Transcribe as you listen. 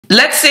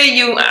let's say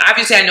you,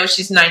 obviously I know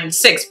she's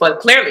 96, but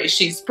clearly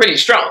she's pretty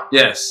strong.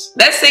 Yes.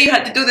 Let's say you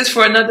had to do this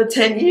for another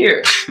 10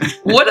 years.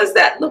 What does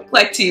that look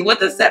like to you? What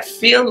does that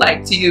feel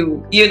like to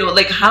you? You know,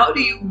 like, how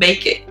do you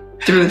make it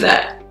through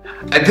that?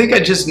 I think I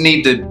just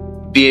need to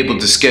be able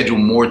to schedule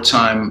more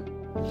time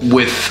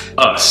with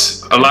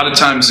us. A lot of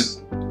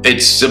times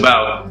it's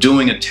about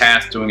doing a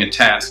task.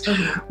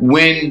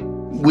 When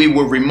we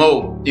were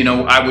remote, you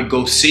know, I would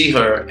go see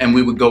her and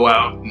we would go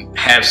out and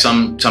have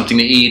something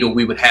to eat, or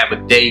we would have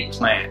a day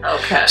plan.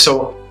 Okay.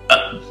 So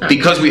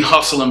because we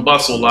hustle and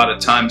bustle a lot of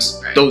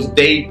times, those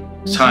day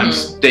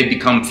times, they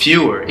become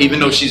fewer, even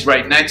though she's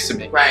right next to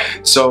me. Right.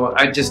 So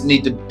I just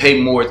need to pay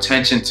more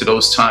attention to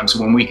those times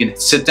when we can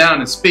sit down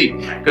and speak,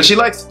 because she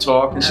likes to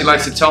talk and she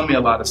likes to tell me a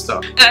lot of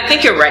stuff. And I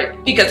think you're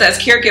right, because as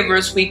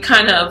caregivers, we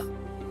kind of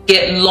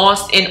get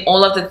lost in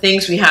all of the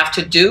things we have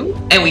to do,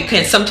 and we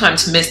can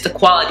sometimes miss the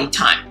quality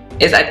time,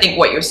 is I think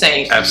what you're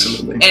saying.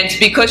 Absolutely. And it's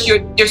because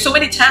there's so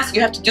many tasks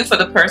you have to do for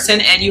the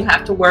person, and you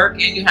have to work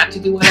and you have to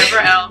do whatever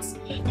else,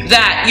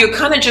 that you're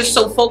kind of just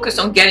so focused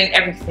on getting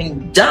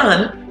everything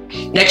done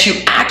that you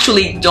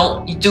actually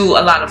don't do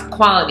a lot of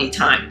quality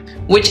time,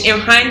 which in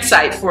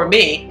hindsight for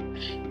me,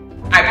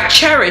 I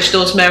cherish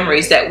those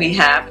memories that we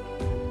have.